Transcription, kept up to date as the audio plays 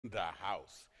the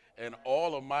house. And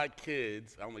all of my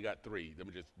kids, I only got three, let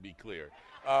me just be clear,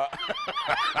 uh,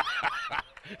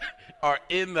 are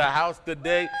in the house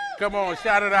today. Come on,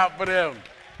 shout it out for them.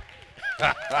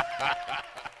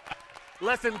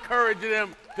 Let's encourage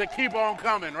them to keep on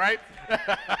coming, right?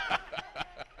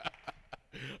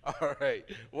 All right.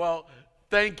 Well,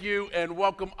 thank you and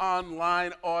welcome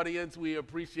online audience. We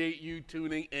appreciate you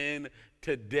tuning in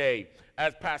today.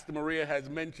 As Pastor Maria has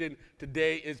mentioned,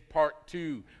 today is part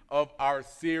 2 of our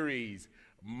series,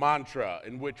 Mantra,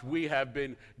 in which we have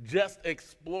been just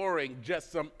exploring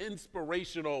just some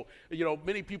inspirational,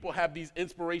 many people have these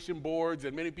inspiration boards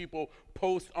and many people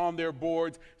post on their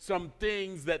boards some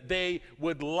things that they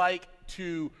would like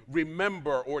to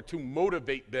remember or to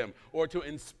motivate them or to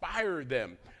inspire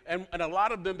them. And a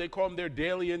lot of them, they call them their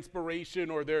daily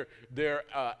inspiration or their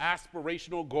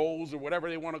aspirational goals or whatever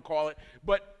they want to call it.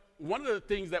 But one of the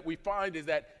things that we find is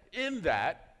that in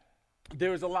that,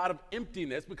 there's a lot of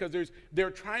emptiness because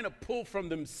they're trying to pull from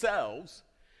themselves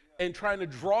and trying to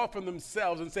draw from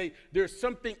themselves and say, there's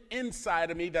something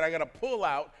inside of me that I got to pull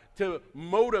out to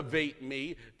motivate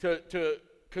me to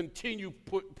continue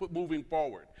moving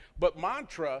forward. But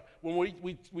mantra, when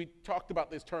we talked about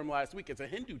this term last week, it's a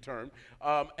Hindu term,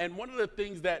 and one of the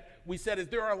things that we said is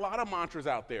there are a lot of mantras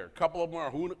out there. A couple of them are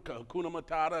Hakuna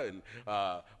Matata and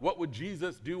what would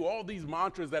Jesus do, all these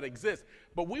mantras that exist.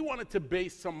 But we wanted to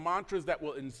base some mantras that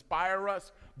will inspire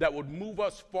us, that would move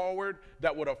us forward,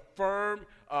 that would affirm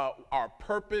our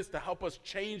purpose, to help us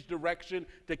change direction,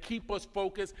 to keep us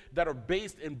focused, that are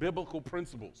based in biblical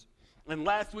principles. And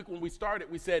last week when we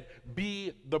started, we said,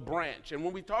 be the branch. And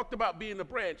when we talked about being the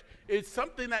branch, it's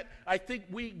something that I think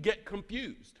we get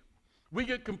confused. We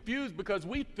get confused because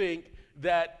we think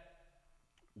that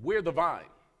we're the vine.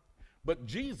 But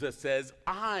Jesus says,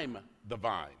 I'm the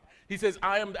vine. He says,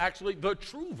 I am actually the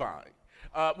true vine.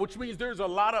 Which means there's a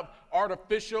lot of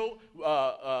artificial,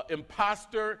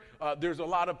 imposter, there's a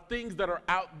lot of things that are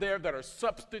out there that are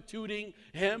substituting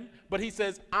him. But he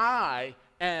says, I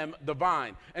am the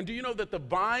vine. And do you know that the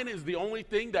vine is the only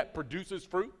thing that produces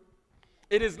fruit?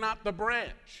 It is not the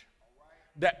branch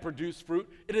that produces fruit.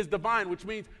 It is the vine, which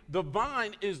means the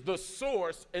vine is the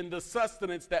source and the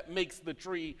sustenance that makes the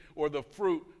tree or the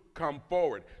fruit come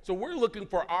forward. So we're looking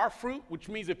for our fruit, which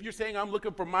means if you're saying I'm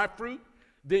looking for my fruit,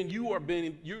 then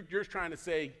you're trying to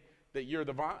say that you're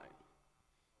the vine.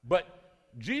 But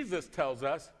Jesus tells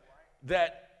us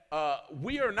that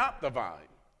we are not the vine.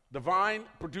 The vine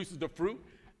produces the fruit,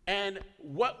 and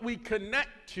what we connect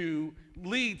to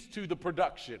leads to the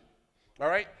production, all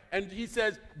right? And he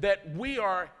says that we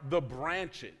are the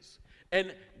branches.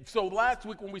 And so last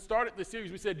week when we started the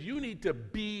series, we said you need to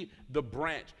be the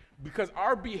branch because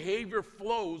our behavior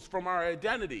flows from our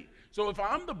identity. So if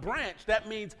I'm the branch, that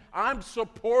means I'm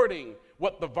supporting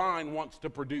what the vine wants to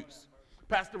produce.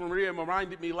 Pastor Maria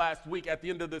reminded me last week at the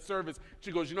end of the service,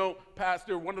 she goes,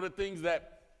 Pastor, one of the things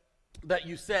that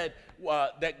you said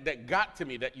that got to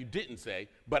me that you didn't say,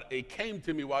 but it came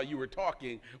to me while you were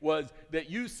talking, was that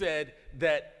you said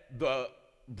that the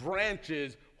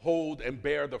branches hold and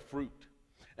bear the fruit.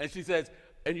 And she says,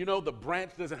 and the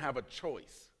branch doesn't have a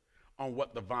choice on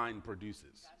what the vine produces.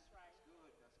 That's right.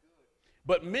 That's good.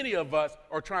 But many of us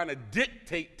are trying to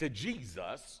dictate to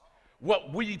Jesus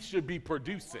what we should be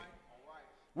producing.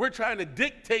 We're trying to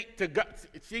dictate to God.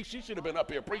 She should have been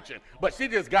up here preaching, but she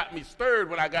just got me stirred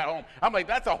when I got home. I'm like,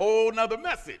 that's a whole nother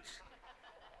message.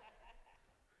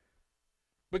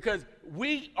 Because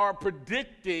we are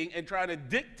predicting and trying to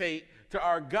dictate to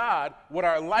our God what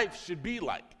our life should be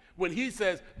like. When he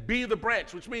says, be the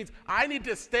branch, which means I need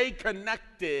to stay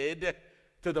connected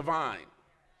to the vine.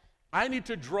 I need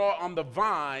to draw on the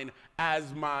vine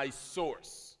as my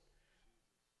source.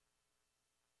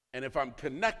 And if I'm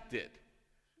connected,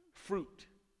 fruit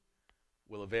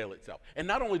will avail itself. And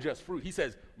not only just fruit, he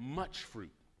says much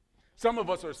fruit. Some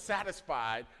of us are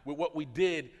satisfied with what we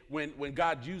did when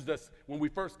God used us when we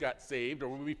first got saved or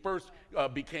when we first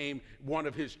became one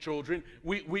of his children.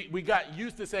 We got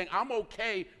used to saying, I'm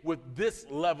okay with this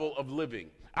level of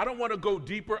living. I don't want to go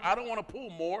deeper. I don't want to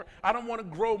pull more. I don't want to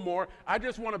grow more. I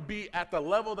just want to be at the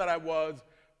level that I was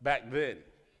back then.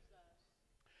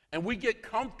 And we get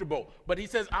comfortable. But he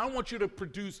says, I want you to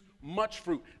produce much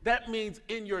fruit. That means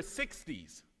in your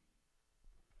 60s.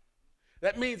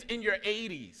 That means in your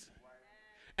 80s.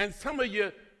 And some of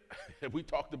you, we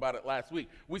talked about it last week.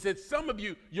 We said some of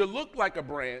you look like a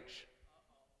branch,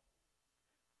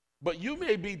 but you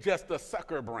may be just a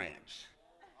sucker branch.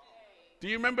 Do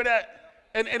you remember that?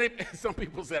 And some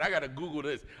people said, I got to Google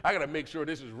this. I got to make sure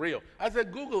this is real. I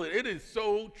said, Google it. It is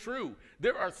so true.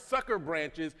 There are sucker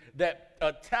branches that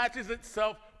attaches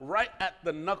itself right at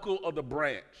the knuckle of the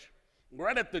branch,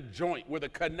 right at the joint where the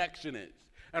connection is.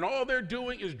 And all they're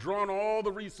doing is drawing all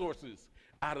the resources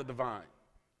out of the vine.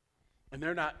 And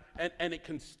they're not, and it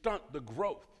can stunt the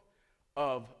growth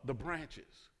of the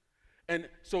branches. And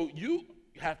so you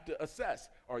have to assess,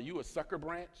 are you a sucker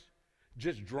branch,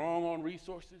 just drawing on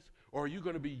resources, or are you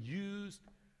going to be used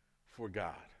for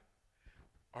God?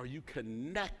 Are you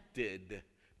connected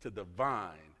to the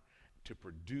vine to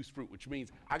produce fruit, which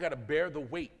means I got to bear the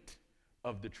weight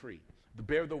of the tree,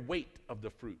 bear the weight of the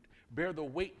fruit, bear the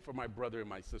weight for my brother and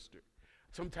my sister.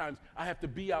 Sometimes I have to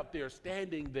be out there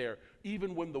standing there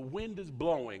even when the wind is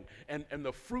blowing and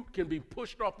the fruit can be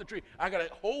pushed off the tree. I got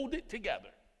to hold it together.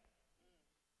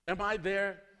 Am I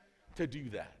there to do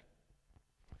that?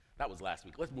 That was last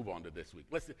week. Let's move on to this week.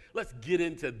 Let's get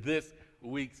into this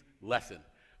week's lesson.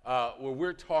 Where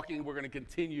we're going to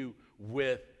continue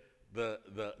with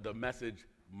the message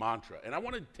mantra. And I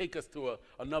want to take us to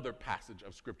another passage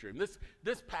of Scripture. And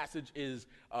this passage is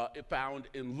found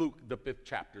in Luke, the 5th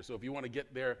chapter. So if you want to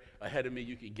get there ahead of me,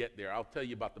 you can get there. I'll tell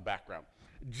you about the background.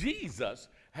 Jesus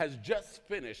has just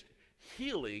finished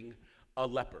healing a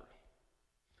leper.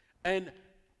 And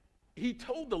he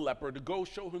told the leper to go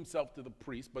show himself to the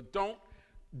priest, but don't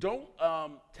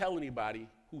tell anybody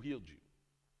who healed you.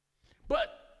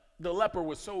 But the leper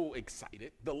was so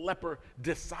excited, the leper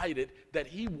decided that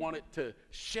he wanted to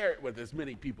share it with as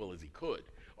many people as he could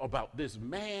about this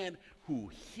man who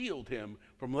healed him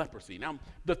from leprosy. Now,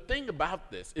 the thing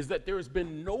about this is that there has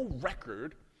been no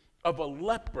record of a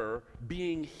leper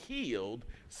being healed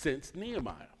since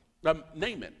Naaman.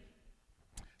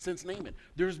 Since Naaman.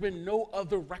 There's been no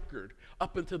other record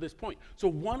up until this point. So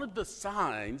one of the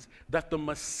signs that the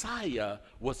Messiah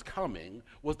was coming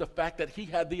was the fact that he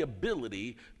had the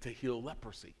ability to heal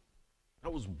leprosy.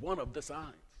 That was one of the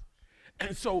signs.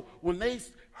 And so when they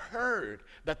heard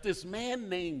that this man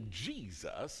named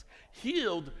Jesus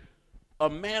healed a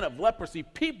man of leprosy,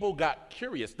 people got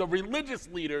curious. The religious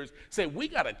leaders said, we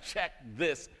got to check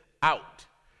this out.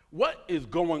 What is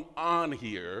going on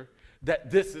here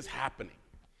that this is happening?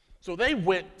 So they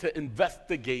went to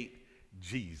investigate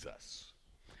Jesus.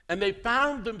 And they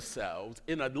found themselves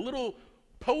in a little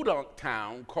podunk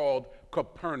town called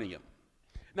Capernaum.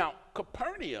 Now,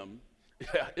 Capernaum,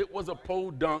 it was a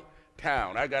podunk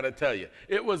town, I got to tell you.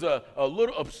 It was a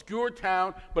little obscure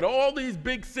town, but all these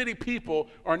big city people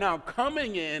are now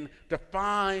coming in to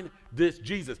find this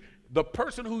Jesus. The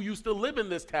person who used to live in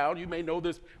this town, you may know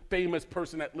this famous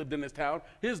person that lived in this town,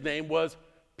 his name was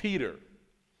Peter.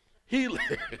 He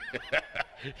lived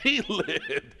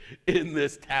in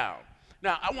this town.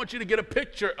 Now, I want you to get a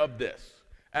picture of this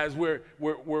as we're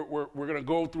going to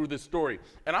go through this story.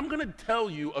 And I'm going to tell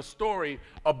you a story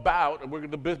about,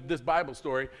 this Bible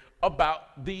story,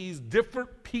 about these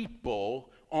different people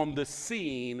on the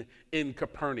scene in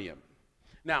Capernaum.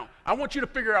 Now, I want you to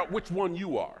figure out which one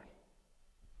you are.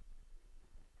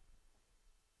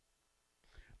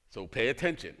 So pay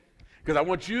attention, because I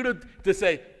want you to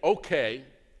say, okay,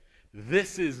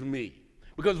 this is me.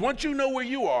 Because once you know where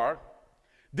you are,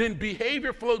 then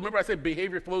behavior flows. Remember I said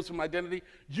behavior flows from identity?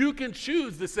 You can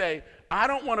choose to say, I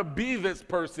don't want to be this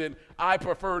person. I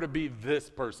prefer to be this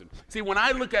person. See, when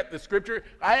I look at the Scripture,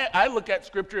 I look at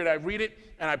Scripture and I read it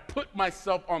and I put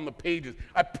myself on the pages.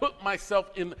 I put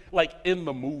myself in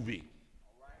the movie.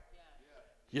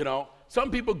 You know,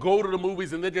 some people go to the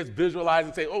movies and they just visualize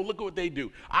and say, oh, look at what they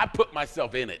do. I put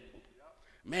myself in it.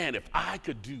 Man, if I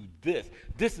could do this,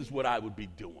 this is what I would be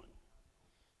doing,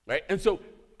 right? And so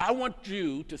I want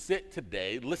you to sit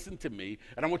today, listen to me,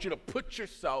 and I want you to put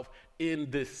yourself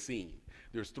in this scene.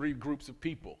 There's three groups of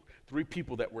people, three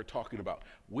people that we're talking about.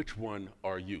 Which one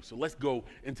are you? So let's go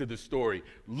into the story.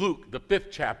 Luke, the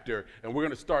 5th chapter, and we're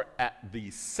going to start at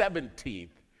the 17th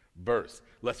verse.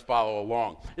 Let's follow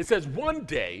along. It says, one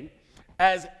day,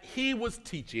 as he was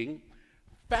teaching,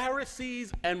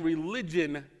 Pharisees and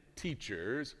religion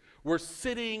teachers were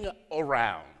sitting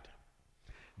around.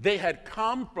 They had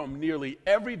come from nearly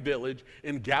every village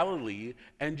in Galilee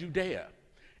and Judea,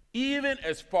 even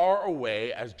as far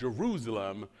away as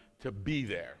Jerusalem, to be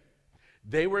there.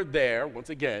 They were there, once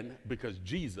again, because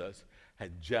Jesus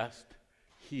had just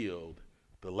healed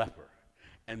the leper.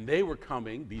 And they were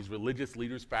coming, these religious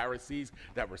leaders, Pharisees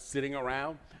that were sitting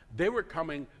around, they were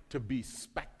coming to be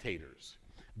spectators.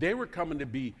 They were coming to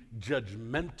be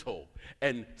judgmental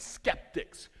and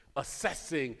skeptics,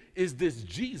 assessing, is this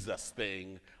Jesus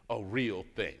thing a real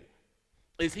thing?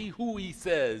 Is he who he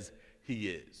says he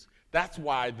is? That's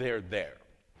why they're there.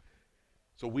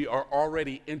 So we are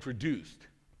already introduced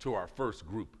to our first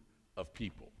group of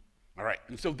people. All right,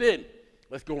 and so then,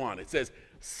 let's go on. It says,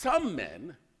 some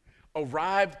men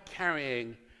arrived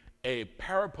carrying a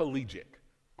paraplegic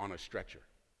on a stretcher.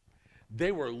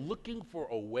 They were looking for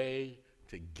a way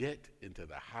to get into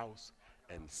the house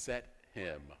and set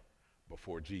him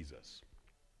before Jesus.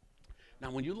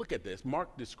 Now, when you look at this,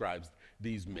 Mark describes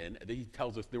these men. He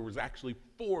tells us there was actually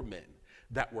 4 men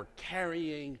that were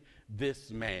carrying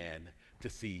this man to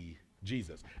see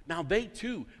Jesus. Now, they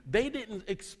didn't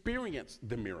experience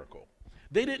the miracle.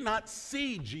 They did not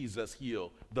see Jesus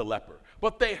heal the leper,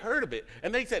 but they heard of it.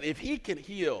 And they said, if he can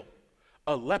heal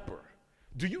a leper,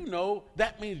 do you know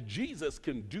that means Jesus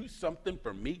can do something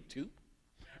for me too?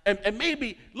 And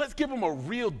maybe let's give him a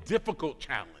real difficult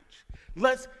challenge.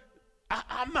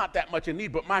 I'm not that much in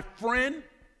need, but my friend,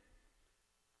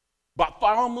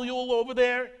 Bartholomew over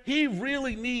there, he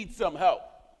really needs some help.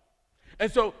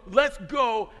 And so let's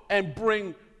go and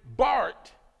bring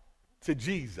Bart to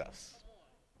Jesus.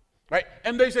 Right?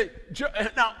 And they say,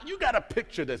 now you got to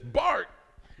picture this. Bart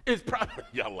is probably,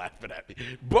 y'all laughing at me.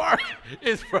 Bart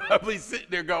is probably sitting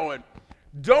there going,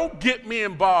 don't get me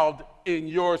involved in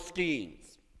your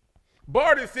schemes.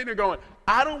 Bart is sitting there going,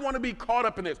 I don't want to be caught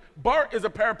up in this. Bart is a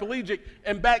paraplegic,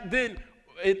 and back then,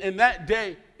 in that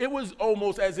day, it was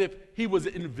almost as if he was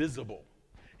invisible.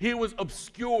 He was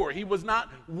obscure. He was not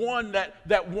one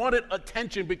that wanted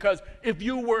attention, because if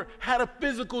you had a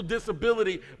physical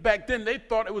disability back then, they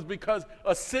thought it was because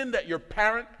a sin that your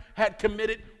parent had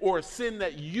committed or a sin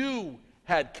that you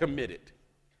had committed,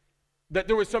 that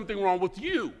there was something wrong with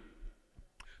you.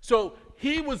 So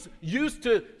he was used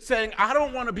to saying, I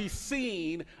don't want to be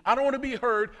seen, I don't want to be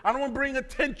heard, I don't want to bring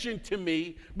attention to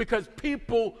me because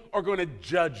people are going to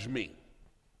judge me.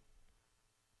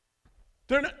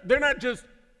 They're not just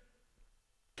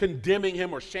condemning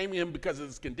him or shaming him because of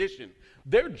his condition.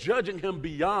 They're judging him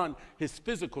beyond his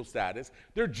physical status.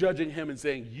 They're judging him and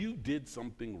saying, you did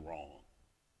something wrong.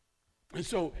 And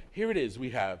so here it is.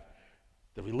 We have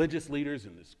the religious leaders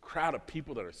and this crowd of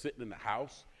people that are sitting in the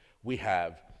house. We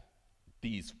have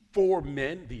these 4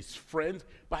 men, these friends.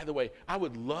 By the way, I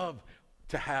would love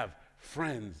to have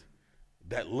friends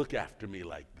that look after me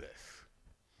like this,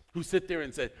 who sit there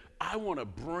and say, I want to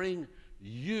bring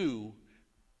you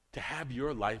to have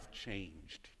your life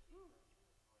changed.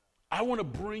 I want to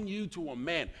bring you to a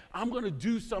man. I'm going to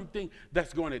do something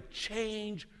that's going to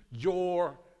change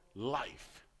your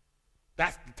life.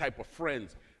 That's the type of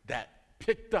friends that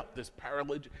picked up this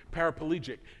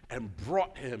paraplegic and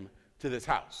brought him to this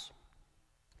house.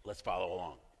 Let's follow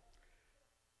along.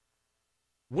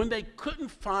 When they couldn't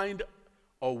find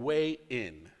a way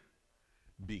in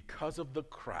because of the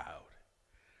crowd,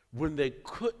 when they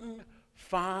couldn't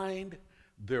find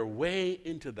their way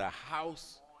into the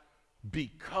house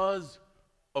because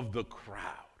of the crowd,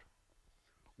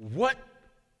 what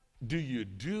do you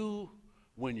do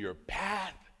when your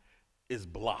path is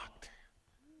blocked?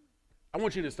 I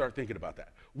want you to start thinking about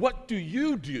that. What do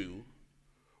you do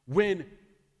when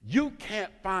you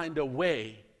can't find a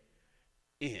way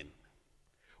in?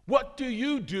 What do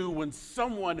you do when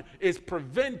someone is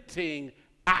preventing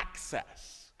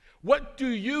access? What do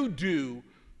you do?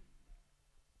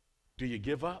 Do you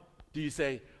give up? Do you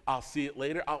say, I'll see it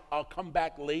later, I'll come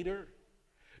back later?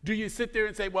 Do you sit there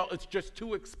and say, well, it's just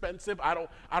too expensive, I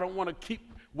don't want to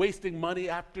keep wasting money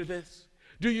after this?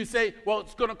 Do you say, well,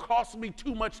 it's going to cost me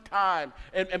too much time,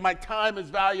 and my time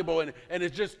is valuable, and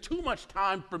it's just too much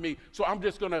time for me, so I'm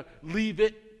just going to leave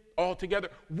it altogether?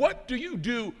 What do you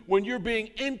do when you're being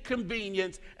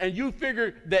inconvenienced and you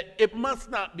figure that it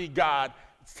must not be God's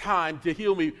time to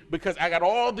heal me because I got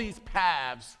all these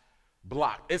paths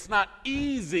blocked? It's not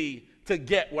easy to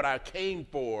get what I came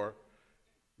for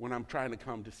when I'm trying to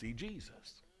come to see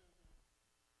Jesus.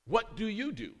 What do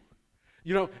you do?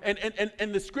 You know,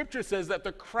 and the scripture says that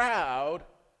the crowd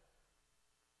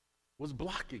was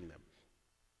blocking them,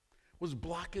 was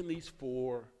blocking these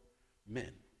 4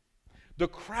 men. The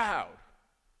crowd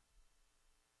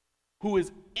who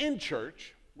is in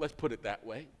church, let's put it that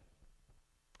way,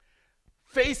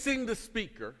 facing the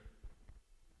speaker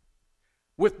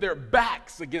with their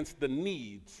backs against the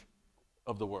needs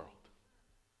of the world.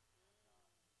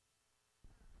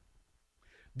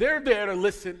 They're there to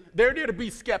listen. They're there to be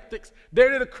skeptics. They're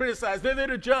there to criticize. They're there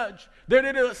to judge. They're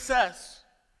there to assess.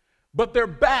 But their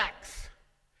backs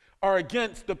are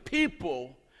against the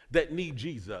people that need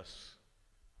Jesus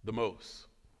the most.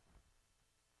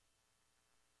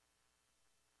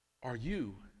 Are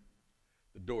you,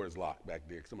 the door is locked back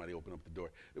there. Somebody open up the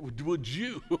door. Would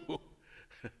you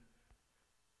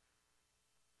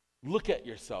look at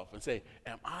yourself and say,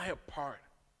 am I a part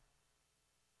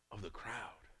of the crowd?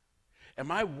 Am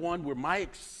I one where my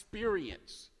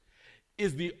experience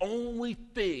is the only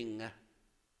thing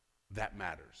that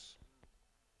matters?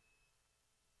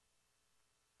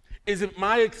 Isn't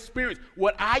my experience,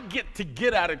 what I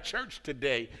get out of church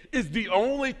today is the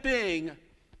only thing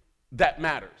that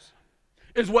matters.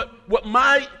 Is what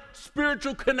my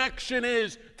spiritual connection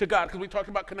is to God. Because we talked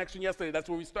about connection yesterday. That's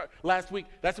where we start. Last week,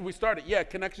 that's where we started. Yeah,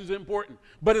 connection is important.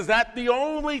 But is that the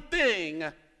only thing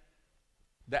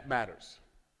that matters?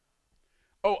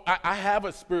 Oh, I have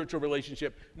a spiritual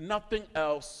relationship. Nothing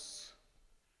else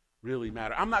really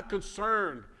matters. I'm not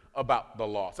concerned about the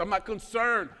lost. I'm not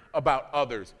concerned about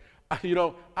others.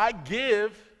 I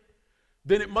give,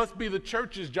 then it must be the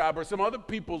church's job or some other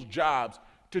people's jobs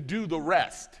to do the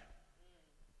rest.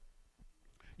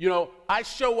 I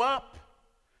show up,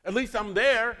 at least I'm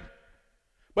there,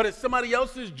 but it's somebody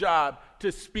else's job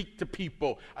to speak to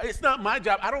people. It's not my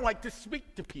job. I don't like to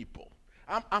speak to people.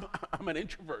 I'm an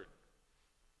introvert.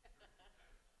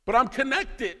 But I'm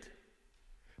connected.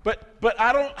 But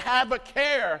I don't have a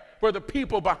care for the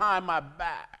people behind my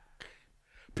back.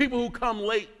 People who come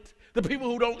late, the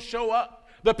people who don't show up,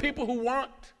 the people who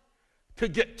want to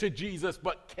get to Jesus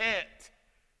but can't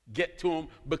get to him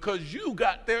because you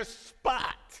got their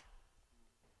spot.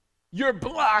 You're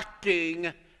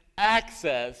blocking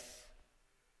access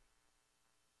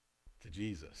to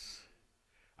Jesus.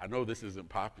 I know this isn't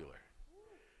popular,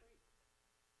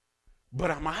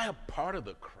 but am I a part of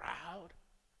the crowd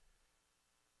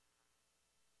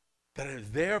that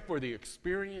is there for the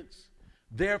experience,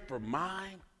 there for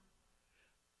mine?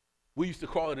 We used to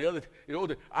call it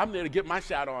I'm there to get my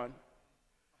shout on.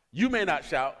 You may not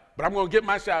shout, but I'm going to get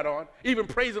my shout on. Even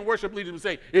praise and worship leaders would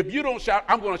say, if you don't shout,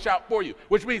 I'm going to shout for you,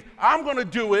 which means I'm going to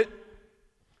do it.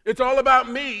 It's all about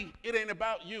me. It ain't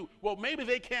about you. Well, maybe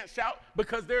they can't shout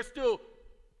because they're still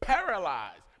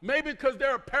paralyzed. Maybe because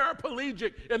they're a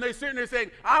paraplegic and they're sitting there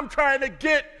saying, I'm trying to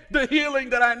get the healing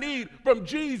that I need from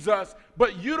Jesus,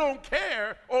 but you don't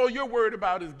care. All you're worried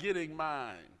about is getting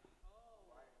mine.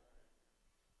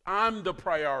 I'm the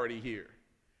priority here.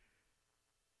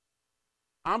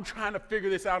 I'm trying to figure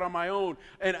this out on my own,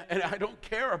 and I don't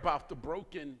care about the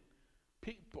broken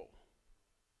people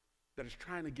that is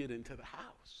trying to get into the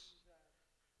house.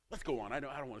 Let's go on. I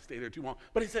don't want to stay there too long.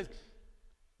 But it says,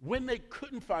 when they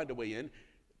couldn't find a way in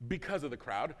because of the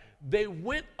crowd, they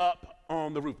went up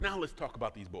on the roof. Now let's talk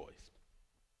about these boys.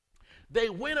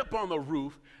 They went up on the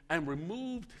roof and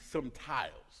removed some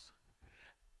tiles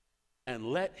and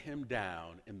let him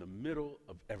down in the middle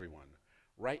of everyone,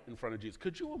 right in front of Jesus.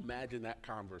 Could you imagine that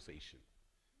conversation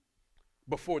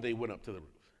before they went up to the roof?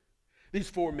 These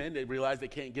four men, they realize they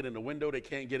can't get in the window, they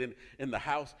can't get in the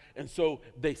house, and so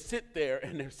they sit there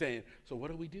and they're saying, so what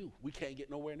do? We can't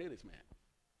get nowhere near this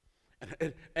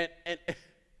man.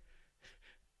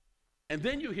 And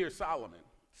then you hear Solomon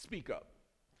speak up,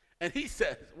 and he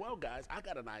says, well, guys, I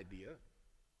got an idea.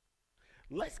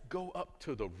 Let's go up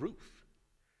to the roof.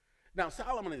 Now,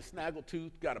 Solomon is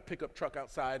snaggletooth, got a pickup truck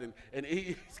outside, and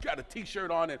he's got a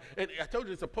T-shirt on, and I told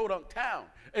you it's a podunk town.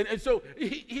 And so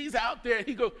he's out there, and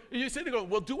you sit there and go,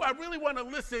 well, do I really want to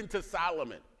listen to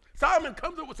Solomon? Solomon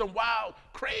comes up with some wild,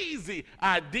 crazy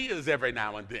ideas every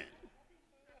now and then.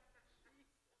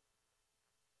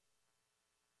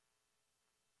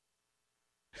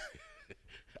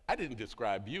 I didn't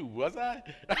describe you, was I?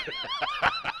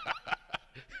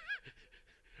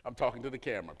 I'm talking to the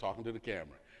camera.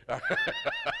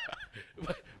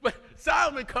 But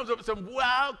Solomon comes up with some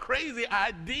wild, crazy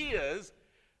ideas,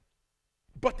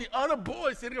 but the other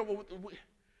boys said,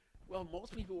 well,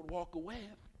 most people would walk away.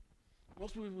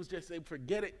 Most people would just say,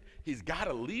 forget it. He's got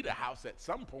to lead a house at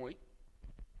some point.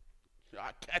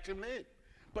 I'll catch him then.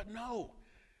 But no,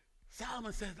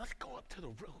 Solomon says, let's go up to the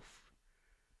roof.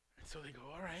 And so they go,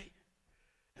 all right.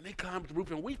 And they climb up the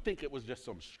roof, and we think it was just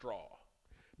some straw.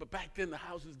 But back then, the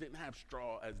houses didn't have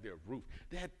straw as their roof.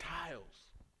 They had tiles.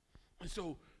 And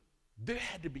so there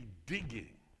had to be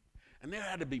digging, and there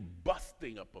had to be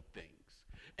busting up of things.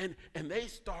 And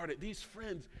these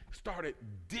friends started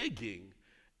digging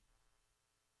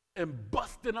and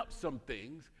busting up some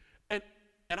things. And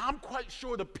I'm quite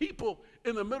sure the people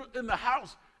in the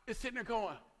house is sitting there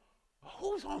going,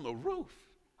 who's on the roof?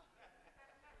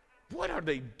 What are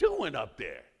they doing up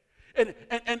there?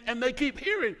 And they keep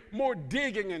hearing more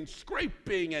digging and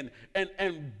scraping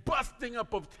and busting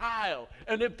up of tile.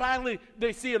 And then finally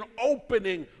they see an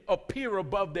opening appear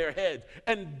above their heads.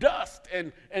 And dust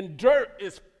and dirt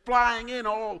is flying in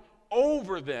all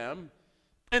over them.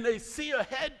 And they see a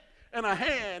head and a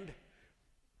hand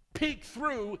peek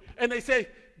through, and they say,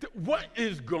 what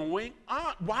is going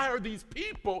on? Why are these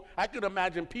people? I could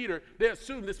imagine Peter, they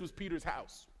assumed this was Peter's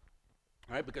house,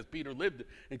 right? Because Peter lived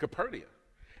in Capernaum.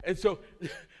 And so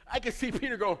I can see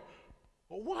Peter go,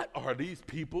 well, what are these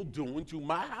people doing to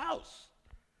my house?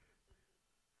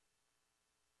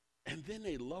 And then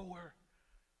they lower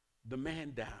the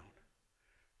man down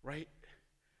right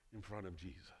in front of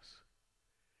Jesus.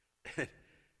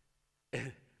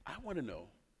 And I want to know,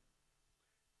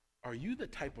 are you the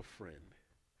type of friend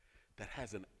that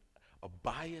has a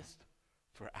bias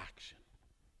for action?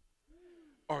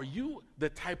 Are you the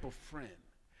type of friend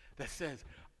that says,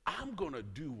 I'm going to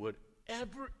do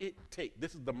whatever it takes,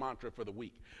 this is the mantra for the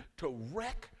week, to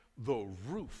wreck the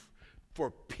roof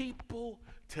for people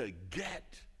to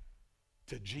get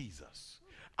to Jesus?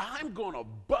 I'm going to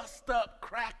bust up,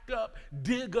 crack up,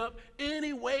 dig up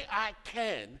any way I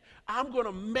can. I'm going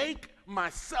to make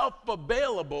myself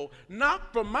available,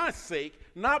 not for my sake,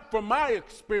 not for my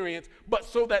experience, but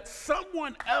so that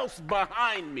someone else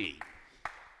behind me.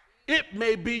 It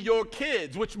may be your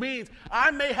kids, which means I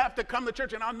may have to come to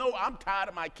church, and I know I'm tired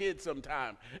of my kids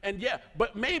sometime. And yeah,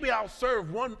 but maybe I'll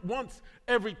serve once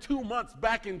every 2 months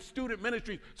back in student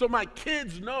ministry so my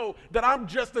kids know that I'm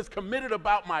just as committed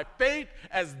about my faith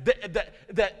as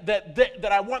that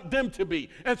I want them to be.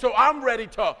 And so I'm ready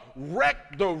to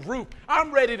wreck the roof.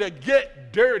 I'm ready to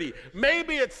get dirty.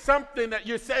 Maybe it's something that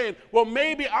you're saying, well,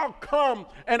 maybe I'll come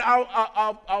and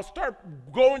I'll start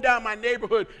going down my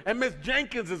neighborhood, and Miss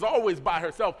Jenkins is always by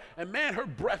herself, and man, her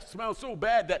breath smells so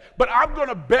bad but I'm going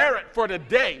to bear it for the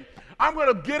day. I'm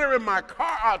going to get her in my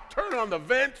car. I'll turn on the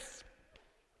vents.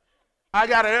 I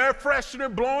got an air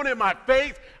freshener blowing in my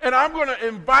face, and I'm going to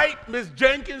invite Miss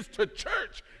Jenkins to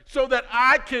church so that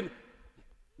I can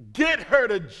get her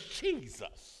to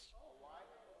Jesus.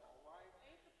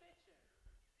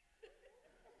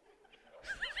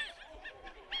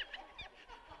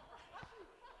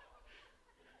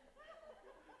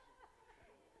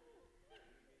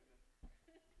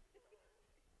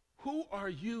 Who are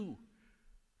you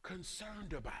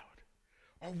concerned about?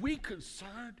 Are we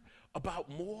concerned about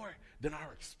more than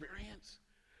our experience?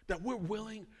 That we're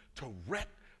willing to wreck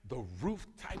the roof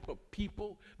type of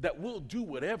people, that we'll do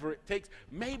whatever it takes?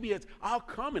 Maybe it's, I'll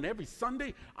come and every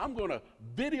Sunday I'm going to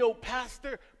video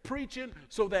pastor preaching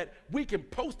so that we can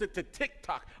post it to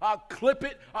TikTok. I'll clip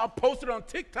it, I'll post it on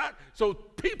TikTok so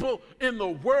people in the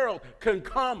world can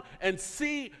come and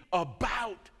see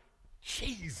about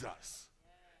Jesus.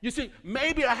 You see,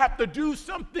 maybe I have to do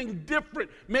something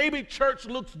different. Maybe church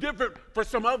looks different for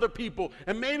some other people.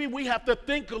 And maybe we have to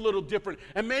think a little different.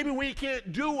 And maybe we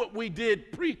can't do what we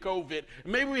did pre-COVID.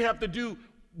 Maybe we have to do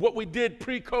what we did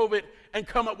pre-COVID and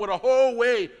come up with a whole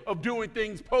way of doing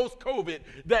things post-COVID.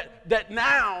 That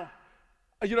now,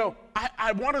 you know,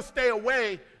 I want to stay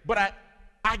away, but I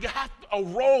have a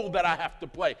role that I have to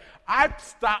play. I've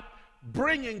stopped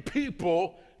bringing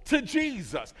people to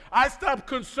Jesus. I stopped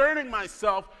concerning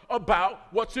myself about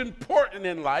what's important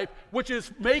in life, which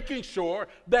is making sure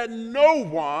that no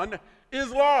one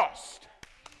is lost.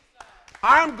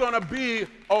 I'm going to be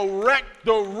a wreck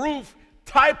the roof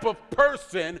type of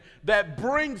person that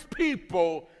brings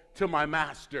people to my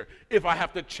master. If I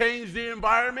have to change the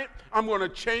environment, I'm going to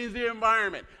change the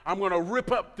environment. I'm going to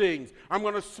rip up things. I'm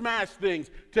going to smash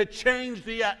things to change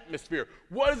the atmosphere.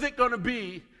 What is it going to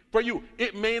be for you?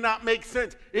 It may not make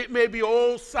sense. It may be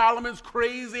old Solomon's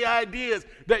crazy ideas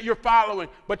that you're following,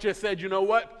 but you said, you know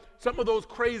what? Some of those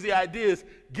crazy ideas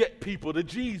get people to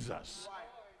Jesus.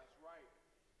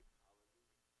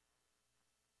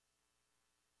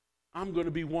 I'm going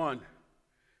to be one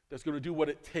that's going to do what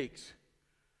it takes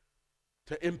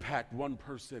to impact one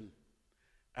person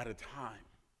at a time.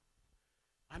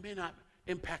 I may not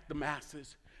impact the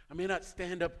masses. I may not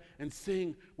stand up and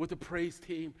sing with the praise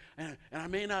team, and I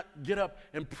may not get up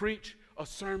and preach a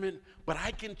sermon, but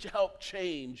I can help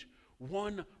change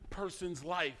one person's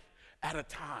life at a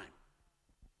time.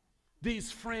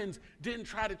 These friends didn't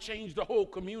try to change the whole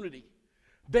community.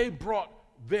 They brought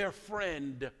their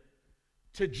friend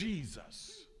to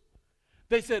Jesus.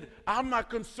 They said, I'm not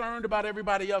concerned about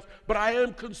everybody else, but I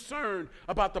am concerned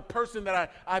about the person that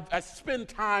I spend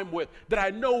time with, that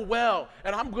I know well,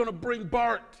 and I'm going to bring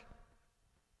Bart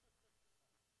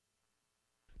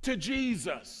to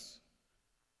Jesus.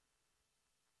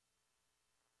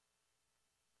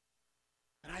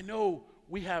 And I know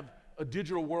we have a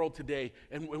digital world today,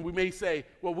 and we may say,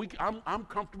 well, I'm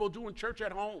comfortable doing church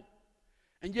at home.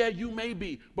 And yeah, you may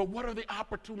be, but what are the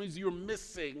opportunities you're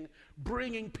missing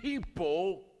bringing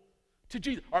people to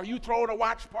Jesus? Are you throwing a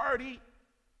watch party?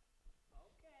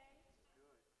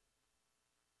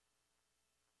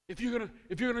 If you're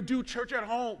gonna do church at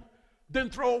home, then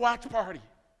throw a watch party.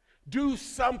 Do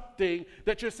something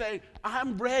that you're saying,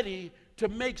 I'm ready to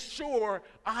make sure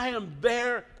I am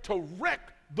there to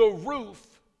wreck the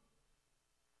roof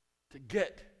to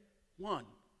get one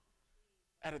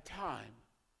at a time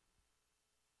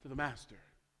to the master.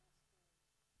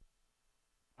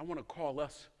 I want to call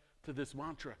us to this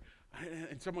mantra.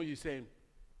 And some of you saying,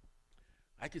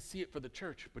 I can see it for the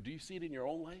church, but do you see it in your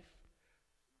own life?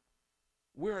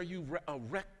 Where are you a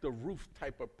wreck the roof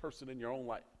type of person in your own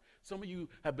life? Some of you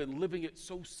have been living it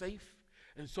so safe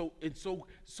and so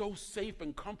safe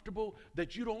and comfortable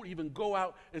that you don't even go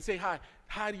out and say hi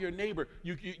to your neighbor.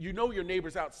 You know your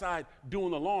neighbor's outside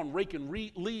doing the lawn, raking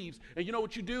leaves, and you know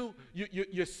what you do?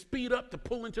 You speed up to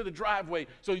pull into the driveway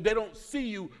so they don't see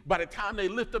you by the time they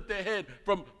lift up their head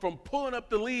from pulling up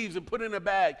the leaves and put in a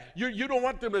bag. You don't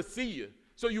want them to see you,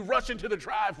 so you rush into the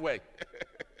driveway.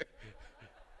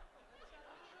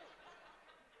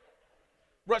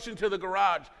 Rush into the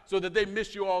garage so that they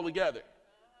miss you altogether.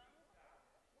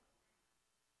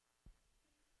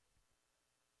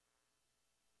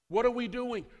 What are we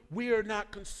doing? We are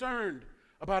not concerned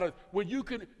about it. When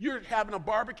you're having a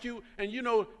barbecue and you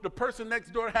know the person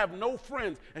next door have no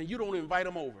friends and you don't invite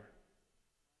them over.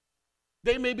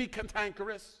 They may be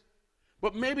cantankerous,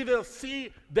 but maybe they'll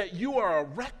see that you are a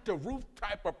wreck-the-roof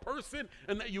type of person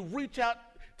and that you reach out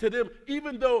to them,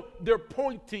 even though they're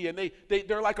pointy and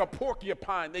they're like a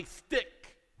porcupine. They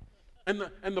stick, and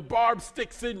the barb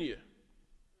sticks in you.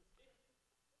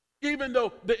 Even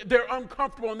though they're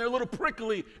uncomfortable and they're a little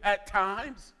prickly at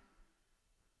times.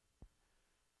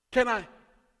 Can I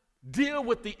deal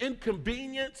with the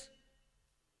inconvenience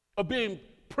of being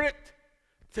pricked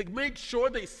to make sure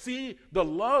they see the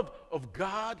love of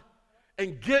God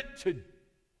and get to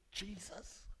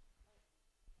Jesus?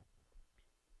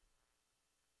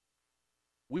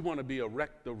 We want to be a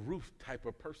wreck-the-roof type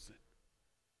of person.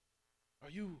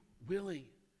 Are you willing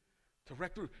to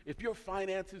wreck the roof? If your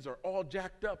finances are all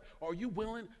jacked up, are you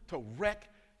willing to wreck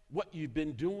what you've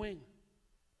been doing?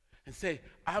 And say,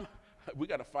 we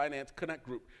got a finance connect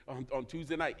group on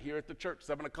Tuesday night here at the church,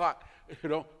 7 o'clock.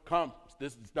 Come.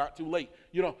 This is not too late.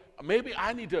 Maybe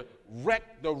I need to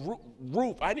wreck the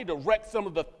roof. I need to wreck some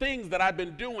of the things that I've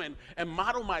been doing and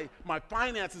model my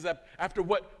finances after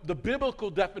what the biblical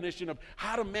definition of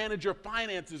how to manage your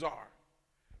finances are.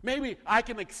 Maybe I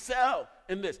can excel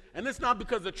in this. And it's not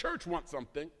because the church wants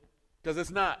something, because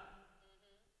it's not.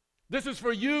 This is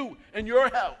for you and your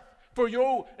health, for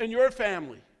you and your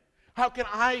family. How can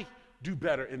I do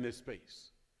better in this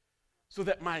space so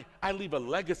that I leave a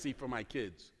legacy for my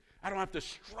kids? I don't have to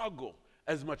struggle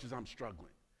as much as I'm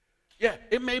struggling. Yeah,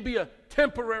 it may be a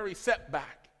temporary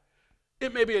setback.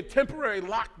 It may be a temporary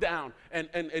lockdown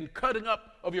and cutting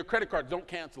up of your credit cards. Don't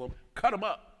cancel them. Cut them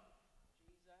up.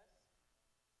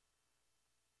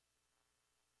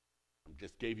 I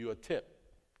just gave you a tip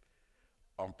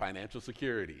on financial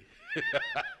security.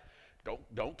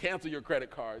 Don't cancel your credit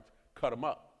cards. Cut them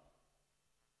up.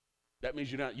 That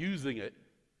means you're not using it,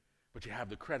 but you have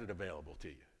the credit available to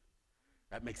you.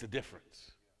 That makes a difference.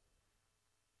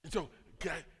 And so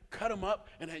cut them up.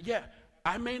 And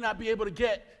I may not be able to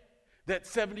get that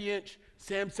 70-inch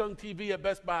Samsung TV at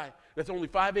Best Buy. That's only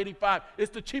 $585.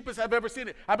 It's the cheapest I've ever seen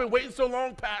it. I've been waiting so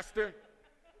long, Pastor.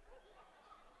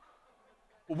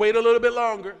 We'll wait a little bit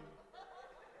longer.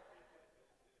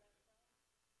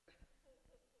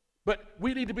 But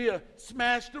we need to be a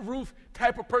smash the roof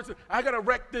type of person. I got to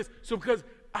wreck this because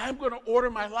I'm going to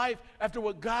order my life after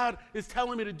what God is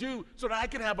telling me to do so that I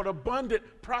can have an abundant,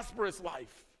 prosperous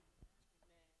life.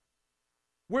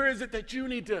 Where is it that you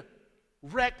need to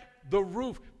wreck the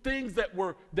roof? Things that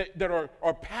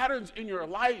are patterns in your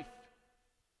life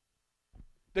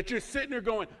that you're sitting there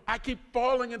going, I keep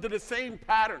falling into the same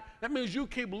pattern. That means you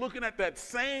keep looking at that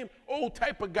same old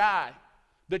type of guy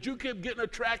that you keep getting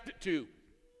attracted to.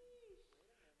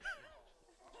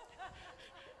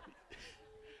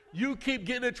 You keep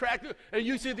getting attracted, and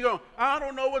you sit there going, I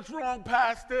don't know what's wrong,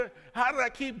 Pastor. How did I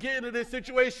keep getting in this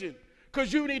situation?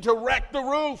 Because you need to wreck the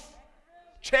roof.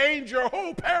 Change your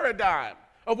whole paradigm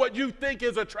of what you think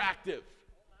is attractive.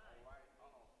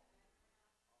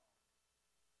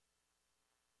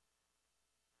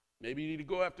 Maybe you need to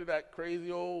go after that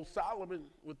crazy old Solomon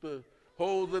with the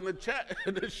holes in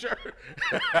the shirt.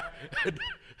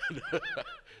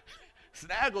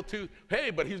 Snaggletooth.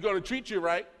 Hey, but he's going to treat you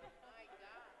right.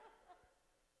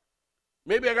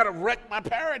 Maybe I got to wreck my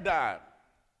paradigm.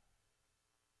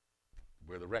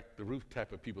 We're the wreck the roof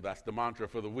type of people. That's the mantra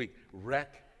for the week.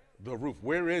 Wreck the roof.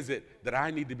 Where is it that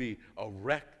I need to be a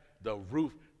wreck the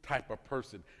roof type of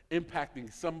person,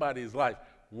 impacting somebody's life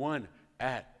one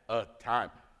at a time?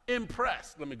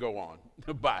 Impressed, let me go on,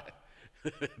 by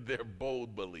their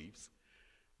bold beliefs.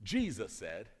 Jesus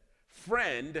said,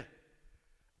 friend,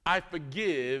 I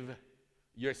forgive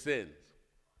your sins.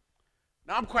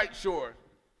 Now, I'm quite sure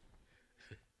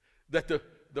that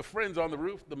the friends on the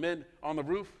roof, the men on the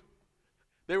roof,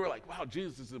 They were like, wow,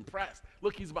 Jesus is impressed.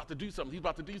 Look, he's about to do something. He's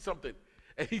about to do something.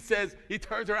 And he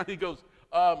turns around and he goes,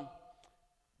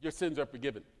 your sins are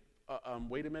forgiven.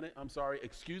 Wait a minute, I'm sorry,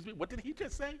 excuse me, what did he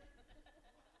just say?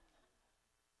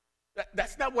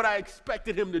 That's not what I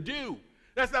expected him to do.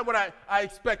 That's not what I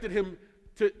expected him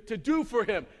to do for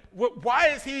him. Why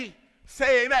is he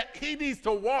saying that? He needs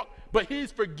to walk, but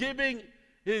he's forgiving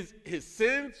his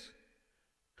sins.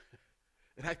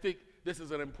 And I think this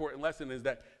is an important lesson, is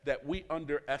that we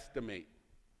underestimate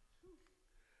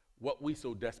what we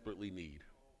so desperately need.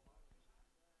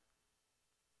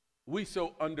 We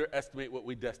so underestimate what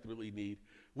we desperately need.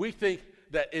 We think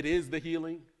that it is the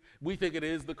healing. We think it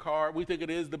is the car. We think it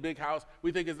is the big house.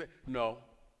 We think it's no.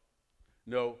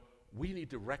 We need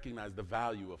to recognize the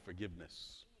value of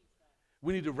forgiveness.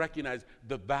 We need to recognize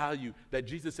the value that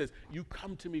Jesus says, you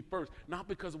come to me first, not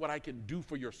because of what I can do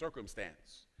for your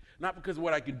circumstance, not because of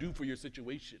what I can do for your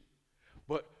situation,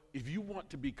 but if you want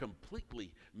to be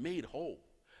completely made whole,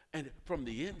 and from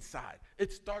the inside,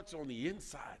 it starts on the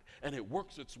inside and it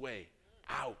works its way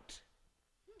out.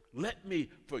 Let me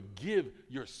forgive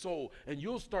your soul, and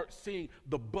you'll start seeing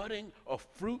the budding of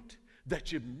fruit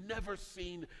that you've never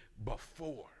seen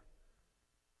before.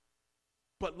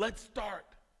 But let's start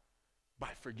by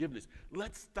forgiveness.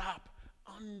 Let's stop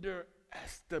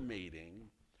underestimating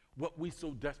what we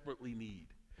so desperately need.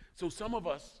 So some of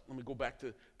us, let me go back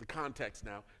to the context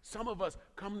now. Some of us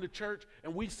come to church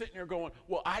and we sit here going,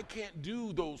 well, I can't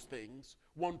do those things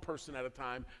one person at a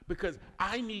time because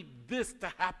I need this to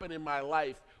happen in my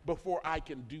life before I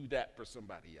can do that for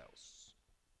somebody else.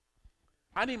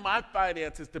 I need my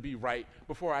finances to be right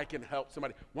before I can help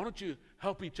somebody. Why don't you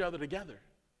help each other together?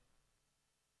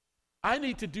 I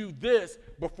need to do this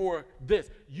before this.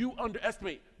 You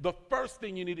underestimate. The first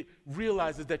thing you need to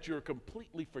realize is that you're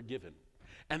completely forgiven.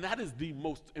 And that is the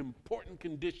most important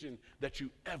condition that you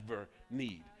ever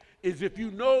need, is if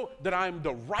you know that I am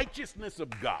the righteousness of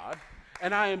God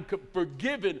and I am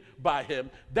forgiven by him,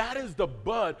 that is the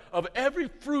bud of every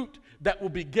fruit that will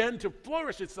begin to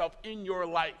flourish itself in your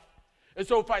life. And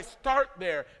so if I start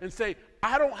there and say,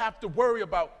 I don't have to worry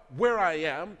about where I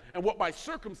am and what my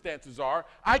circumstances are,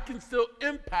 I can still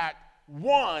impact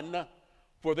one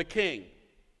for the king,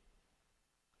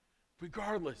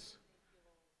 regardless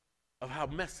of how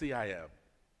messy I am,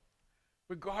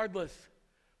 regardless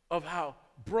of how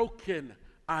broken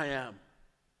I am.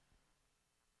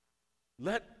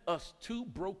 Let us two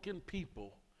broken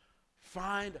people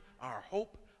find our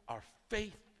hope, our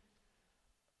faith,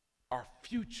 our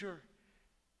future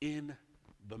in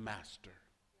the Master.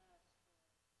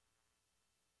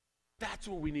 That's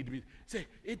where we need to be. Say,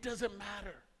 it doesn't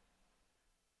matter.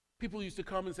 People used to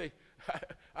come and say,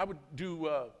 I would do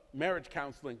marriage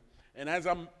counseling, and as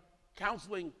I'm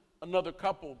counseling another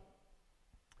couple,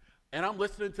 and I'm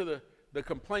listening to the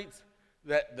complaints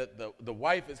that the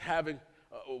wife is having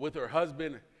with her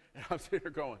husband, and I'm sitting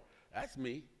there going, that's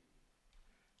me.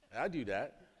 I do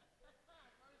that.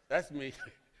 That's me.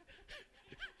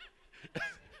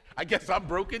 I guess I'm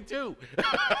broken too.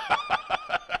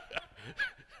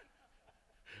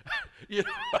 You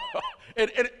know,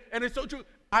 and it's so true.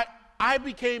 I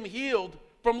became healed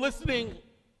from listening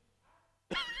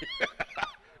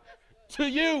to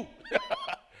you.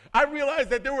 I realized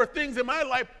that there were things in my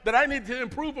life that I needed to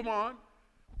improve upon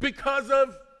because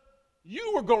of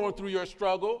you were going through your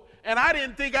struggle, and I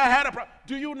didn't think I had a problem.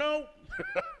 Do you know?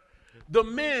 The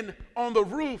men on the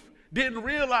roof didn't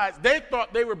realize, they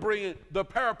thought they were bringing the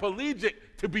paraplegic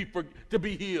to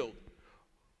be healed.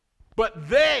 But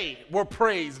they were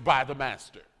praised by the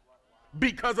Master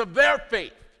because of their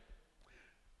faith.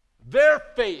 Their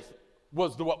faith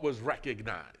was what was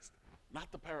recognized, not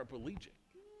the paraplegic.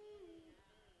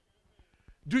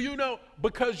 Do you know,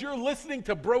 because you're listening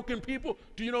to broken people,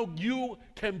 do you know you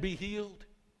can be healed,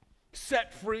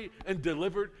 set free, and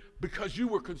delivered because you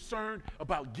were concerned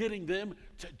about getting them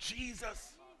to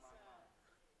Jesus?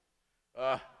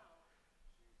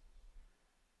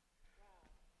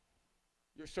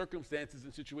 Your circumstances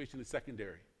and situation is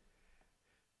secondary.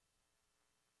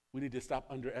 We need to stop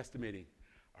underestimating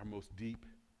our most deep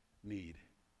need.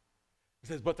 It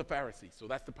says, but the Pharisees. So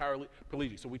that's the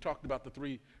paraplegic. So we talked about the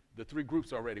three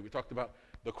groups already. We talked about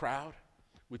the crowd,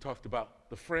 we talked about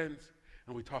the friends,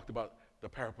 and we talked about the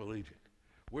paraplegic.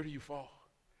 Where do you fall?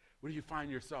 Where do you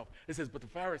find yourself? It says, but the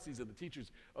Pharisees and the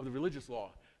teachers of the religious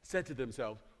law said to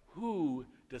themselves, who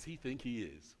does he think he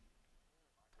is?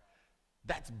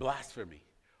 That's blasphemy.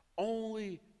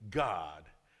 Only God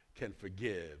can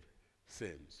forgive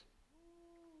sins.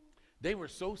 They were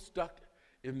so stuck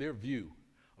in their view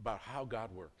about how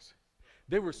God works.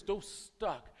 They were so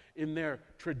stuck in their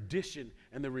tradition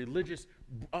and their religious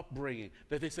upbringing,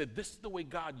 that they said, this is the way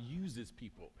God uses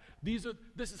people. This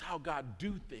is how God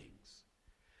do things.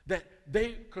 That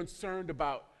they're concerned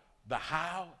about the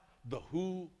how, the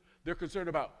who. They're concerned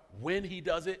about when he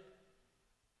does it,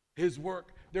 his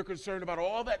work. They're concerned about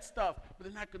all that stuff, but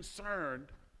they're not concerned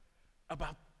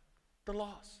about the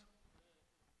loss.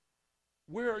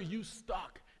 Where are you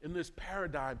stuck in this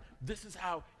paradigm? This is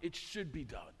how it should be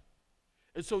done.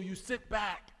 And so you sit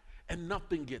back and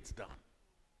nothing gets done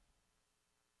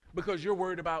because you're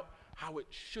worried about how it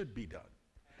should be done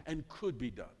and could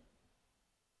be done.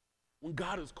 When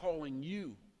God is calling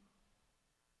you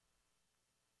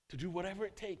to do whatever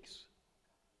it takes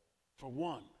for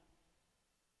one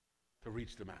to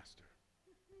reach the master.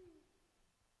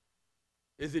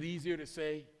 Is it easier to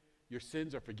say your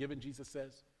sins are forgiven, Jesus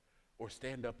says, or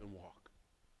stand up and walk?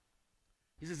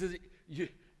 He says,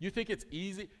 you think it's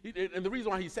easy? And the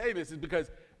reason why he's saying this is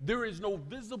because there is no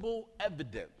visible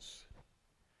evidence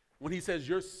when he says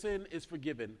your sin is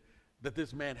forgiven that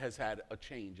this man has had a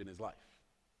change in his life.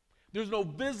 There's no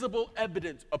visible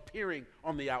evidence appearing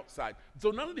on the outside. So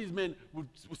none of these men would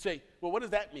say, well, what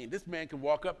does that mean? This man can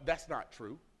walk up. That's not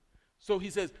true. So he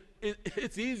says,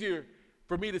 it's easier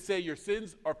for me to say your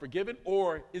sins are forgiven,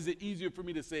 or is it easier for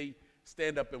me to say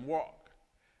stand up and walk?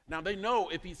 Now they know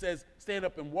if he says stand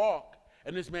up and walk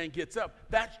and this man gets up,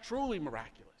 that's truly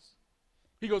miraculous.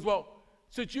 He goes, well,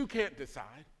 since you can't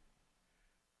decide,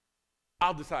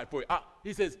 I'll decide for you.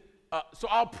 He says, so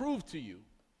I'll prove to you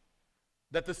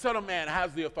that the Son of Man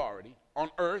has the authority on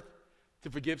earth to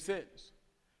forgive sins.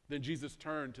 Then Jesus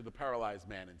turned to the paralyzed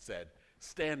man and said,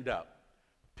 stand up,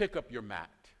 pick up your mat,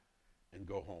 and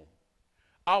go home.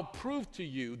 I'll prove to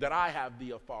you that I have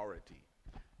the authority.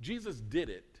 Jesus did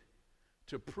it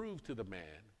to prove to the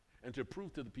man and to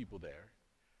prove to the people there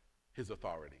his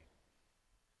authority.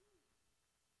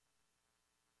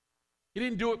 He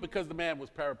didn't do it because the man was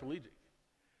paraplegic.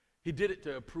 He did it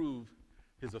to prove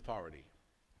his authority.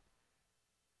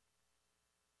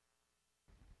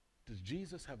 Does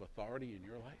Jesus have authority in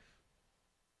your life?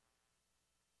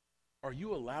 Are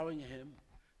you allowing him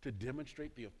to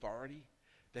demonstrate the authority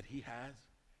that he has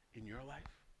in your life?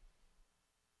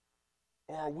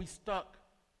 Or are we stuck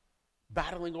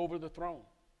battling over the throne?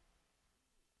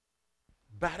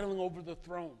 Battling over the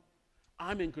throne.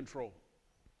 I'm in control.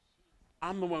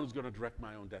 I'm the one who's going to direct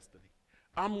my own destiny.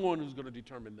 I'm the one who's going to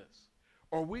determine this.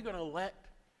 Or are we going to let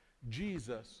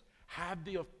Jesus have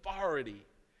the authority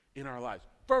in our lives?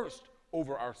 First,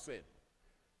 over our sin.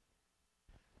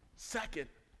 Second,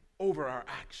 over our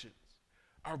actions,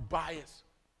 our bias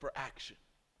for action.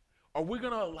 Are we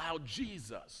going to allow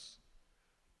Jesus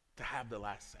to have the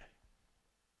last say?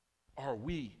 Or are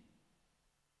we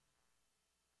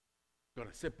going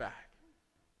to sit back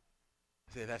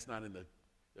and say, that's not in the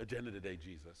agenda today,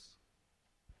 Jesus.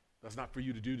 That's not for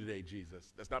you to do today,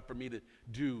 Jesus. That's not for me to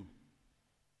do.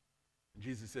 And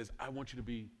Jesus says, I want you to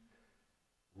be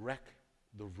wreck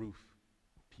the roof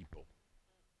people.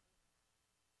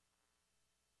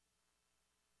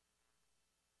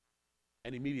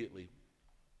 And immediately,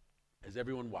 as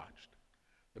everyone watched,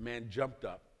 the man jumped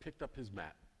up, picked up his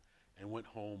mat, and went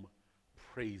home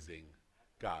praising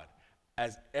God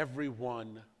as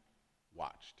everyone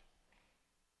watched.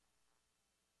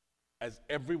 As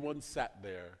everyone sat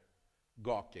there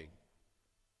gawking,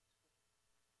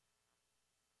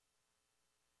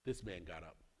 this man got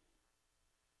up.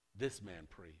 This man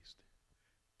praised.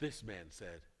 This man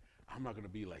said, I'm not going to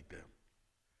be like them.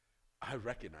 I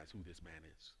recognize who this man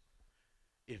is.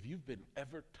 If you've been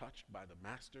ever touched by the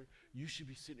master, you should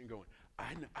be sitting going,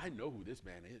 I know who this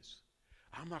man is.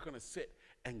 I'm not going to sit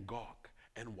and gawk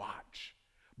and watch,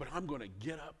 but I'm going to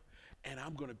get up and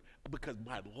I'm going to, because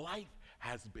my life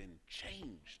has been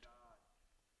changed.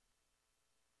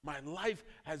 My life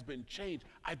has been changed.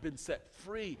 I've been set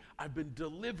free. I've been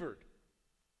delivered.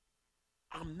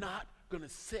 I'm not going to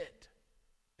sit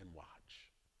and watch.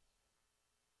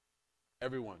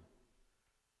 Everyone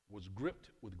was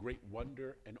gripped with great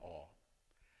wonder and awe,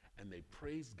 and they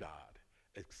praised God,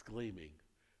 exclaiming,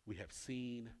 we have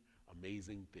seen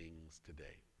amazing things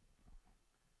today.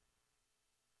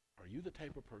 Are you the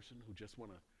type of person who just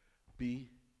want to be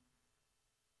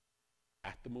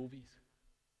at the movies,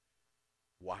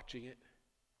 watching it?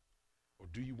 Or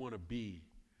do you want to be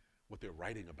what they're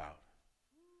writing about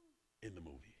in the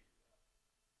movie?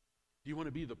 Do you want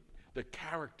to be the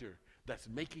character that's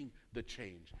making the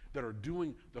change, that are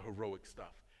doing the heroic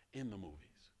stuff in the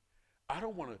movies? I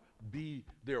don't want to be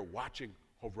there watching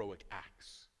heroic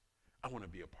acts. I want to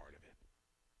be a part of it.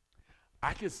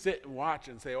 I can sit and watch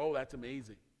and say, oh, that's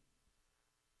amazing.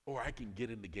 Or I can get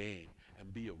in the game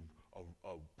and be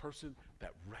a person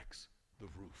that wrecks the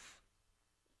roof.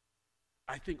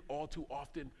 I think all too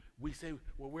often we say,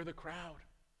 well, we're the crowd.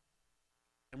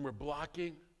 And we're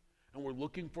blocking, and we're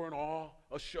looking for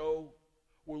a show.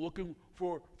 We're looking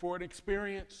for an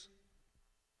experience.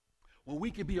 When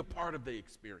we could be a part of the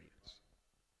experience.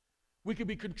 We could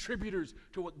be contributors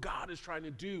to what God is trying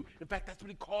to do. In fact, that's what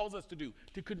he calls us to do,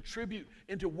 to contribute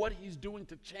into what he's doing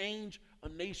to change a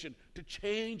nation, to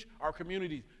change our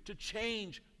communities, to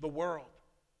change the world.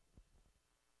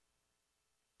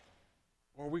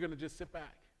 Or are we going to just sit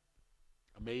back,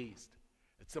 amazed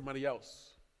at somebody else?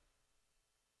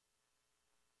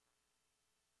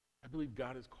 I believe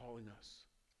God is calling us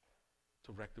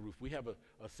to wreck the roof. We have a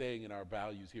saying in our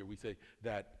values here. We say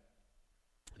that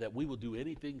we will do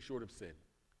anything short of sin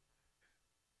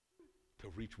to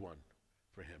reach one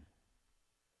for him.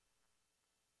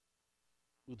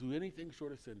 We'll do anything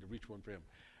short of sin to reach one for him.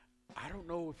 I don't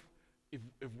know if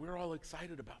we're all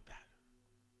excited about that.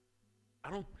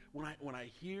 I don't. When I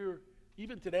hear,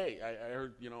 even today, I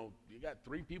heard, you got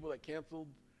 3 people that canceled,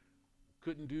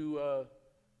 couldn't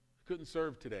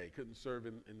serve today, couldn't serve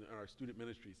in our student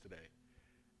ministries today.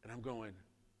 And I'm going,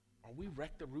 are we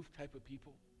wreck the roof type of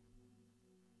people?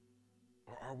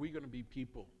 Or are we going to be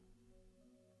people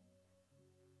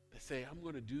that say, I'm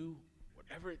going to do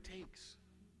whatever it takes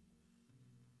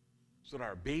so that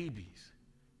our babies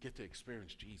get to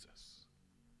experience Jesus?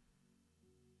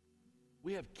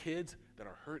 We have kids that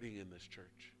are hurting in this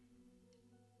church,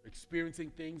 experiencing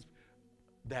things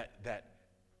that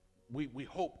we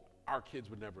hope our kids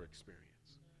would never experience.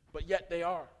 But yet they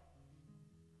are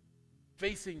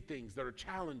facing things that are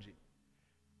challenging.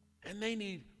 And they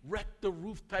need wreck the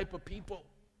roof type of people,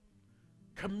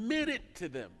 committed to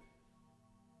them,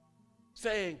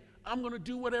 saying, I'm going to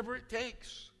do whatever it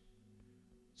takes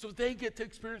so they get to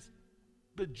experience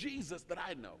the Jesus that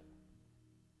I know.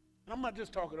 And I'm not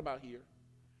just talking about here.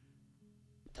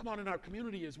 I'm talking about in our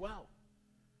community as well.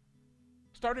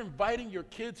 Start inviting your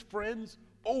kids' friends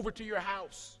over to your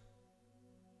house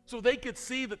so they could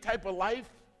see the type of life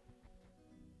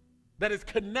that is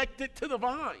connected to the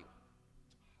vine.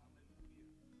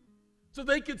 So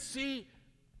they could see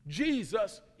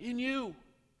Jesus in you.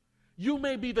 You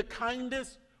may be the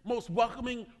kindest, most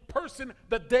welcoming person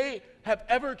that they have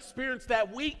ever experienced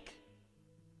that week.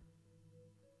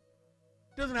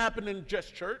 It doesn't happen in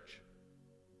just church.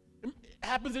 It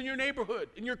happens in your neighborhood,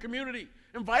 in your community.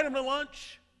 Invite them to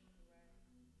lunch.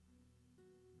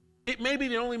 It may be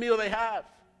the only meal they have.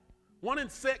 1 in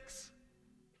 6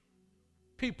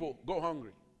 people go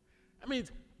hungry. That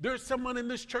means there's someone in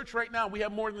this church right now, we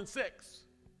have more than 6.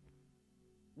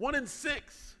 1 in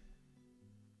 6.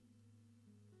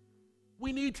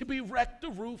 We need to be wreck the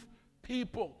roof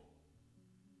people.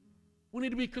 We need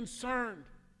to be concerned.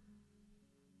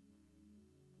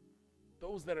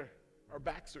 Those that our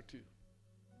backs are to.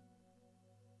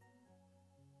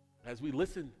 As we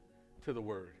listen to the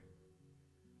word,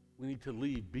 we need to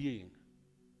leave being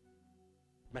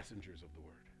messengers of the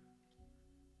word,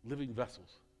 living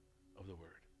vessels of the word.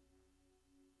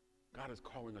 God is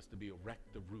calling us to be a wreck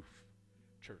the roof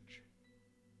church.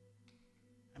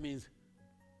 That means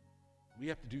we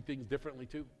have to do things differently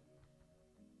too.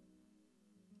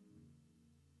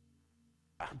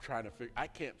 I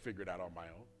can't figure it out on my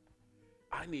own.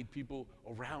 I need people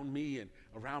around me and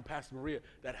around Pastor Maria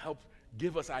that help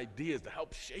give us ideas, to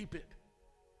help shape it.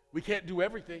 We can't do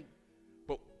everything,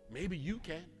 but maybe you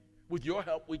can. With your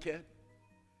help, we can.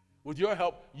 With your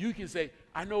help, you can say,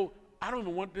 I know I don't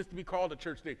even want this to be called a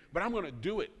church thing, but I'm going to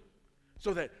do it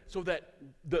so that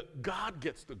the God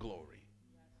gets the glory.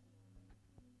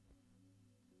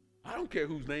 I don't care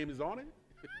whose name is on it.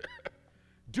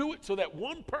 Do it so that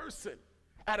one person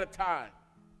at a time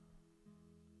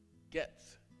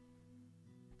gets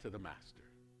to the master.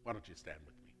 Why don't you stand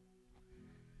with me?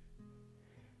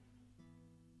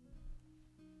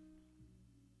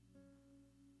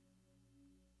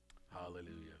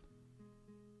 Hallelujah.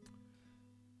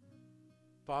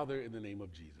 Father, in the name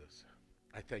of Jesus,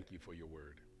 I thank you for your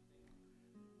word.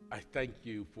 I thank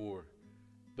you for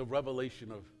the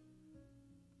revelation of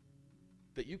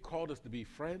that you called us to be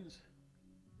friends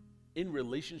in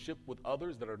relationship with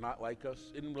others that are not like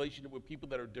us, in relationship with people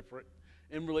that are different,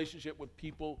 in relationship with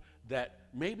people that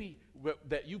maybe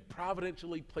that you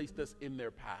providentially placed us in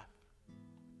their path.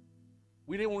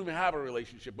 We didn't even have a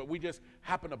relationship, but we just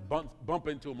happened to bump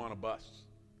into them on a bus.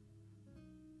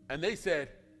 And they said,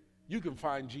 you can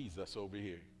find Jesus over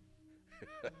here.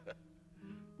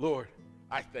 Lord,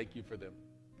 I thank you for them.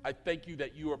 I thank you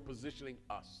that you are positioning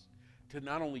us to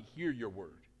not only hear your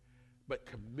word, but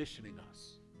commissioning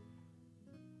us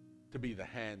to be the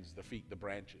hands, the feet, the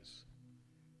branches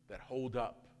that hold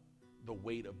up the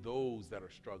weight of those that are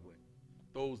struggling,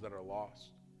 those that are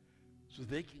lost, so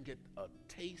they can get a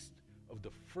taste of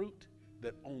the fruit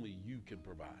that only you can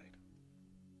provide.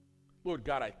 Lord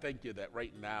God, I thank you that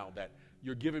right now that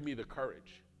you're giving me the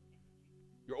courage.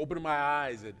 You're opening my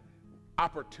eyes and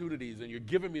opportunities, and you're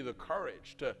giving me the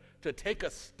courage to take a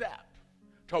step,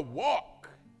 to walk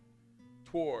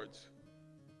towards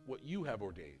what you have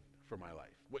ordained for my life,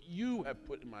 what you have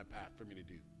put in my path for me to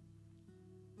do.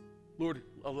 Lord,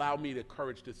 allow me the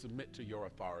courage to submit to your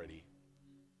authority,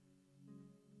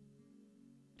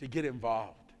 to get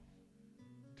involved,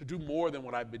 to do more than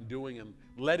what I've been doing and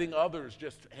letting others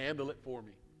just handle it for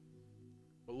me.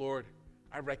 But Lord,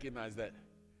 I recognize that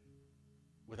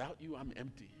without you, I'm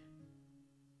empty.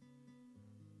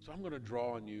 So I'm going to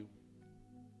draw on you.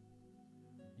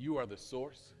 You are the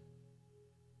source.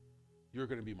 You're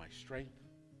going to be my strength.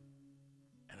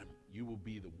 And you will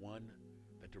be the one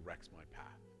that directs my path.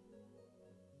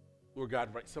 Lord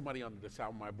God, right, somebody under the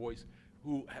sound of my voice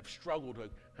who have struggled,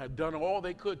 have done all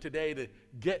they could today to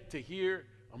get to hear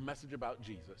a message about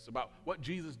Jesus, about what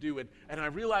Jesus do. And I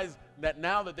realize that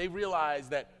now that they realize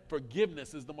that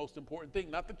forgiveness is the most important thing,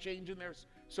 not the change in their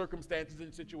circumstances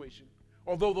and situation.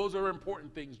 Although those are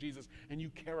important things, Jesus, and you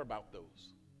care about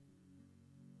those.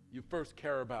 You first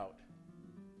care about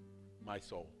my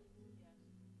soul.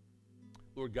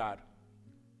 Lord God,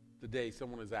 today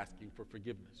someone is asking for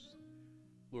forgiveness.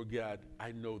 Lord God,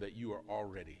 I know that you are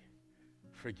already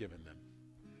forgiven them.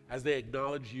 As they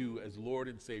acknowledge you as Lord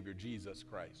and Savior, Jesus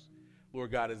Christ.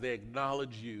 Lord God, as they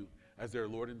acknowledge you as their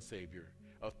Lord and Savior,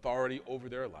 authority over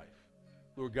their life.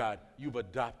 Lord God, you've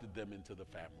adopted them into the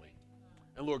family.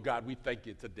 And Lord God, we thank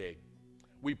you today.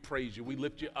 We praise you. We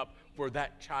lift you up for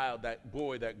that child, that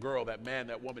boy, that girl, that man,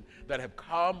 that woman that have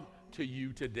come to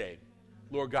you today.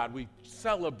 Lord God, we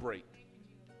celebrate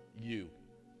you.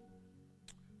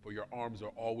 For your arms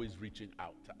are always reaching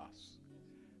out to us.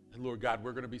 And Lord God,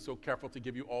 we're going to be so careful to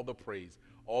give you all the praise,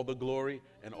 all the glory,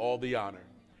 and all the honor.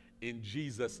 In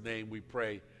Jesus' name we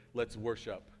pray. Let's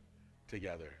worship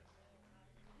together.